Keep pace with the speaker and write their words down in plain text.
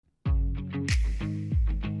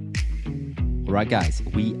Alright guys,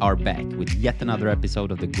 we are back with yet another episode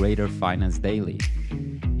of the Greater Finance Daily.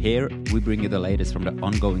 Here we bring you the latest from the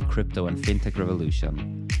ongoing crypto and fintech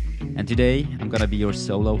revolution. And today I'm gonna be your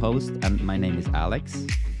solo host, and my name is Alex.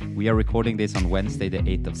 We are recording this on Wednesday the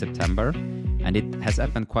 8th of September, and it has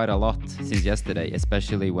happened quite a lot since yesterday,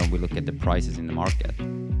 especially when we look at the prices in the market.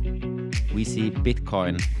 We see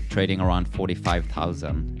Bitcoin trading around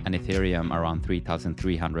 45,000 and Ethereum around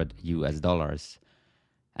 3,300 US dollars.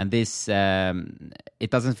 And this, it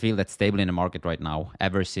doesn't feel that stable in the market right now,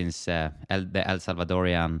 ever since the El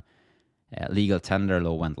Salvadorian legal tender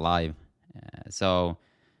law went live. So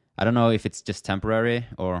I don't know if it's just temporary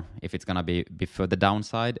or if it's going to be further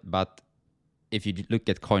downside. But if you look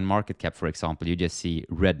at CoinMarketCap, for example, you just see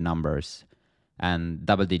red numbers and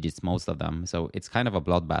double digits, most of them. So it's kind of a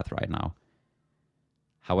bloodbath right now.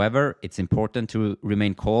 However, it's important to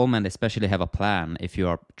remain calm and especially have a plan if you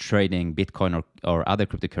are trading Bitcoin or other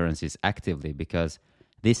cryptocurrencies actively, because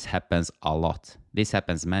this happens a lot. This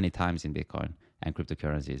happens many times in Bitcoin and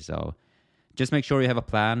cryptocurrencies. So just make sure you have a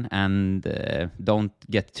plan and don't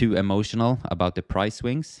get too emotional about the price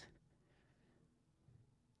swings.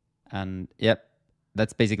 And yep,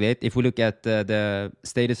 that's basically it. If we look at the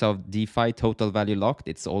status of DeFi total value locked,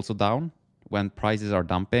 it's also down when prices are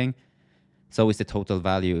dumping. So is the total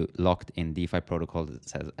value locked in DeFi protocols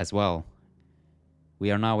as well.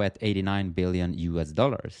 We are now at 89 billion US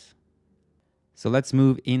dollars. So let's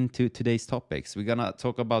move into today's topics. We're going to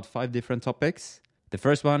talk about 5 different topics. The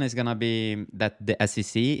first one is going to be that the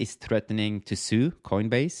SEC is threatening to sue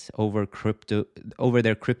Coinbase over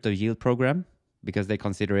their crypto yield program because they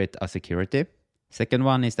consider it a security. Second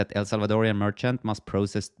one is that El Salvadorian merchant must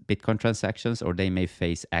process Bitcoin transactions or they may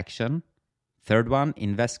face action. Third one,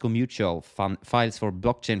 Invesco Mutual files for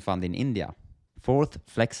blockchain fund in India. Fourth,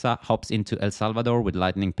 Flexa hops into El Salvador with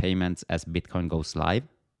Lightning payments as Bitcoin goes live.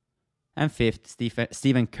 And fifth,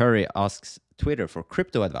 Stephen Curry asks Twitter for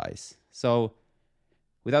crypto advice. So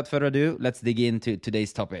without further ado, let's dig into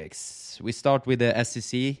today's topics. We start with the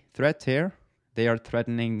SEC threat here. They are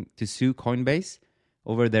threatening to sue Coinbase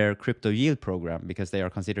over their crypto yield program because they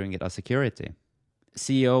are considering it a security.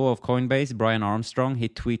 CEO of Coinbase, Brian Armstrong, he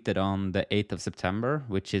tweeted on the 8th of September,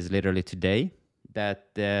 which is literally today,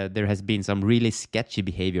 that there has been some really sketchy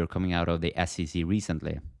behavior coming out of the SEC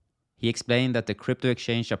recently. He explained that the crypto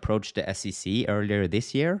exchange approached the SEC earlier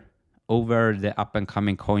this year over the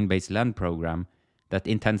up-and-coming Coinbase Lend program that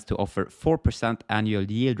intends to offer 4% annual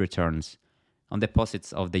yield returns on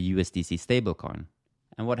deposits of the USDC stablecoin.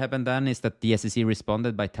 And what happened then is that the SEC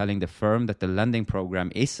responded by telling the firm that the lending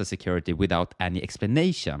program is a security without any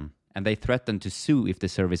explanation, and they threatened to sue if the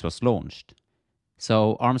service was launched.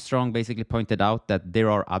 So Armstrong basically pointed out that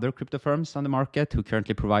there are other crypto firms on the market who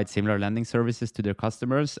currently provide similar lending services to their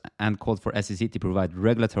customers and called for SEC to provide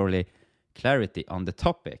regulatory clarity on the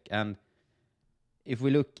topic. And if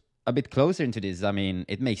we look a bit closer into this, I mean,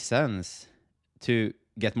 it makes sense to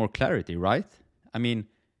get more clarity, right? I mean,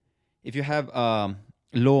 if you have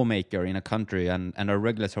lawmaker in a country and a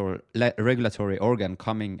regulatory organ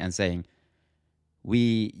coming and saying,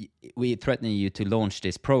 we threaten you to launch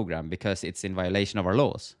this program because it's in violation of our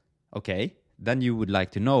laws. Okay, then you would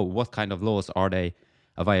like to know what kind of laws are they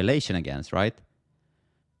a violation against, right?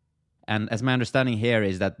 And as my understanding here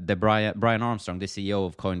is that the Brian Armstrong, the CEO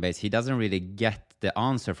of Coinbase, he doesn't really get the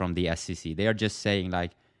answer from the SEC. They are just saying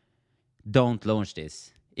like, don't launch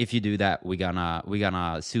this. If you do that, we're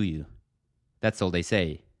gonna sue you. That's all they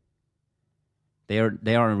say. They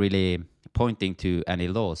aren't really pointing to any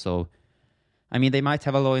law. So, I mean, they might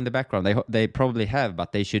have a law in the background. They probably have,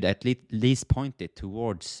 but they should at least point it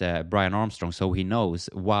towards Brian Armstrong so he knows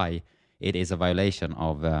why it is a violation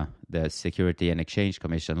of the Security and Exchange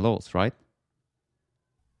Commission laws, right?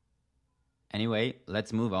 Anyway,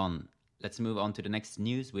 let's move on. Let's move on to the next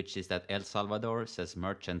news, which is that El Salvador says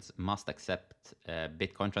merchants must accept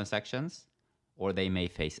Bitcoin transactions or they may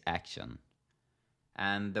face action.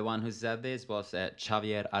 And the one who said this was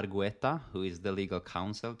Xavier Argueta, who is the legal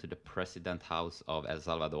counsel to the President House of El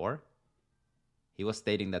Salvador. He was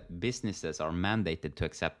stating that businesses are mandated to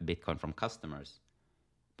accept Bitcoin from customers,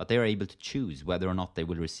 but they are able to choose whether or not they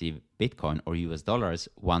will receive Bitcoin or US dollars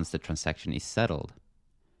once the transaction is settled.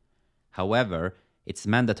 However, it's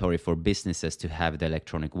mandatory for businesses to have the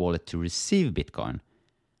electronic wallet to receive Bitcoin.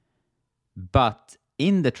 But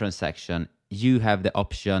in the transaction, you have the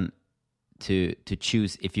option to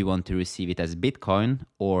choose if you want to receive it as Bitcoin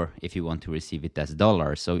or if you want to receive it as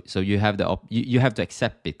dollars. So you have you have to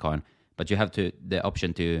accept Bitcoin, but you have the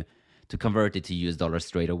option to convert it to US dollars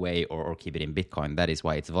straight away or keep it in Bitcoin. That is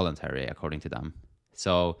why it's voluntary, according to them.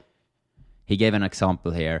 So he gave an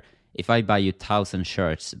example here. if I buy you 1,000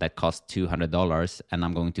 shirts that cost $200 and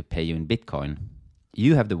I'm going to pay you in Bitcoin,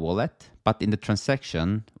 you have the wallet, but in the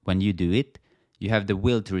transaction, when you do it, you have the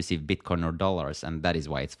will to receive Bitcoin or dollars, and that is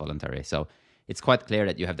why it's voluntary. So it's quite clear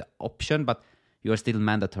that you have the option, but you are still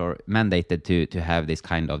mandated to have this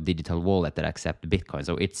kind of digital wallet that accepts Bitcoin.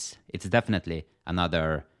 So it's definitely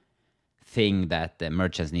another thing that the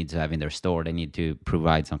merchants need to have in their store. They need to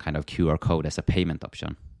provide some kind of QR code as a payment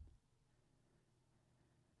option.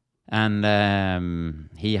 And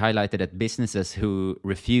he highlighted that businesses who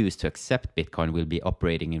refuse to accept Bitcoin will be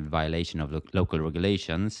operating in violation of local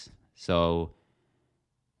regulations. So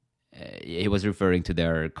he was referring to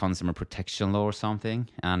their consumer protection law or something.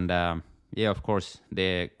 And yeah, of course,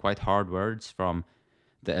 they're quite hard words from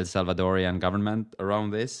the El Salvadorian government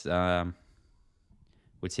around this.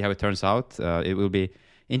 We'll see how it turns out. It will be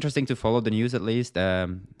interesting to follow the news at least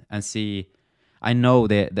and see. I know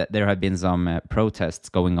that there have been some protests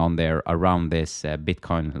going on there around this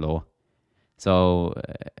Bitcoin law. So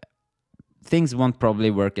things won't probably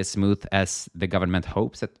work as smooth as the government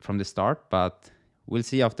hopes from the start, but we'll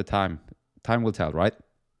see after time. Time will tell, right?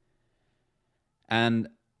 And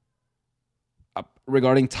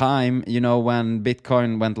regarding time, when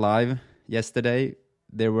Bitcoin went live yesterday,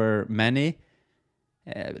 there were many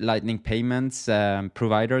Lightning payments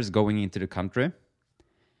providers going into the country,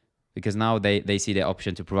 because now they see the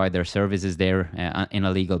option to provide their services there in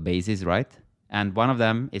a legal basis, right? And one of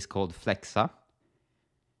them is called Flexa.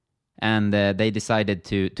 And they decided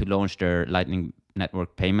to launch their Lightning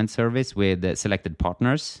Network payment service with selected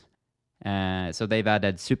partners. So they've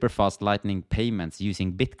added super fast Lightning payments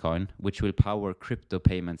using Bitcoin, which will power crypto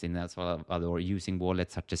payments in El Salvador using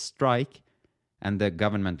wallets such as Strike and the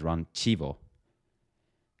government-run Chivo.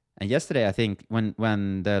 And yesterday, I think,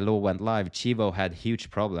 when the law went live, Chivo had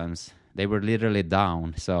huge problems. They were literally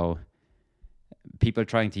down. So people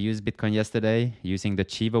trying to use Bitcoin yesterday using the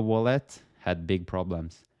Chivo wallet had big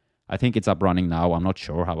problems. I think it's up running now. I'm not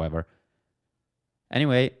sure, however.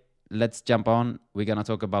 Anyway, let's jump on. We're going to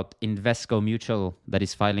talk about Invesco Mutual that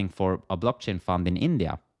is filing for a blockchain fund in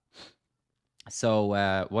India.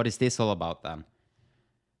 So what is this all about then?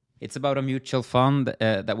 It's about a mutual fund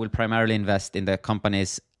that will primarily invest in the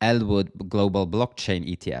company's Elwood Global Blockchain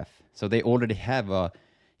ETF. So they already have a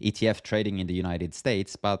ETF trading in the United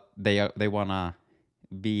States, but they want to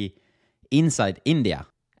be inside India.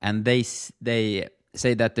 And they say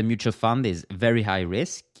that the mutual fund is very high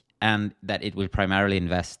risk and that it will primarily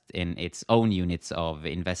invest in its own units of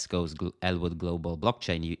Invesco's Elwood Global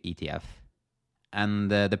Blockchain ETF.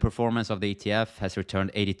 And the performance of the ETF has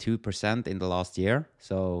returned 82% in the last year.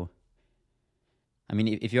 So, I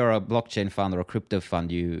mean, if you're a blockchain fund or a crypto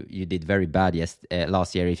fund, you did very bad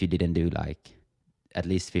last year if you didn't do like at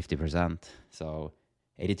least 50%. So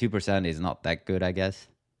 82% is not that good, I guess.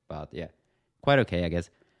 But yeah, quite okay, I guess.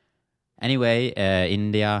 Anyway,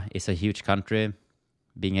 India is a huge country.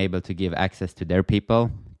 Being able to give access to their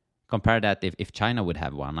people. Compare that if China would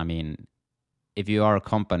have one. I mean, if you are a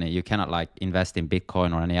company, you cannot like invest in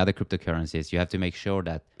Bitcoin or any other cryptocurrencies. You have to make sure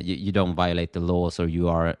that you don't violate the laws or you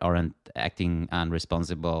aren't acting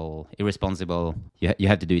irresponsible. You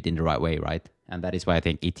have to do it in the right way, right? And that is why I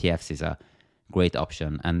think ETFs is a great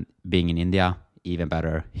option. And being in India, even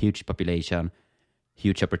better. Huge population,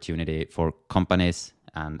 huge opportunity for companies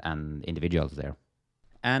and individuals there.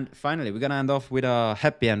 And finally, we're going to end off with a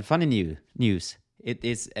happy and funny news. It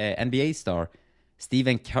is NBA star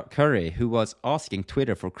Stephen Curry, who was asking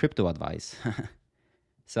Twitter for crypto advice.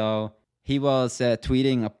 So he was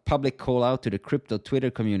tweeting a public call out to the crypto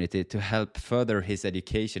Twitter community to help further his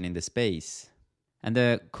education in the space. And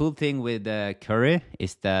the cool thing with Curry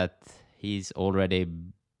is that he's already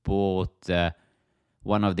bought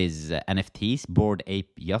one of these NFTs, Bored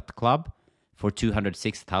Ape Yacht Club, for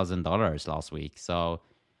 $206,000 last week. So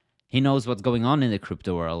he knows what's going on in the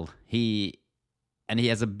crypto world. He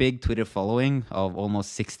has a big Twitter following of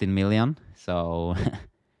almost 16 million. So it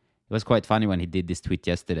was quite funny when he did this tweet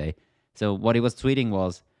yesterday. So what he was tweeting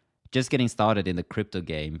was, just getting started in the crypto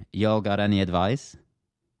game. Y'all got any advice?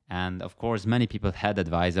 And of course, many people had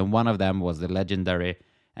advice. And one of them was the legendary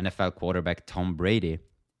NFL quarterback Tom Brady,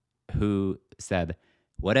 who said,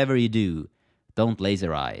 whatever you do, don't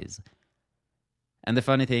laser eyes. And the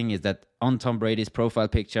funny thing is that on Tom Brady's profile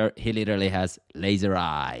picture, he literally has laser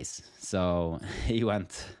eyes. So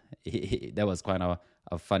that was quite a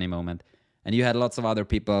funny moment. And you had lots of other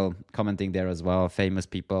people commenting there as well, famous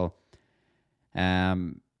people.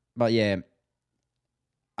 But yeah,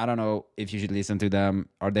 I don't know if you should listen to them.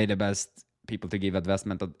 Are they the best people to give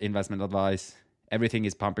investment advice? Everything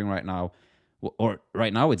is pumping right now. or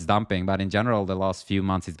right now it's dumping, but in general, the last few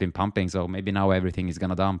months it's been pumping. So maybe now everything is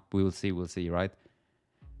gonna dump. We will see. We'll see, right?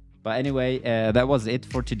 But anyway, that was it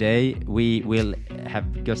for today. We will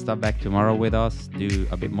have Gustav back tomorrow with us, do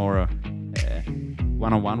a bit more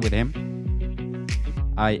one-on-one with him.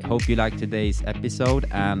 I hope you liked today's episode,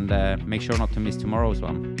 and make sure not to miss tomorrow's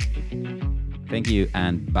one. Thank you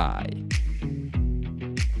and bye.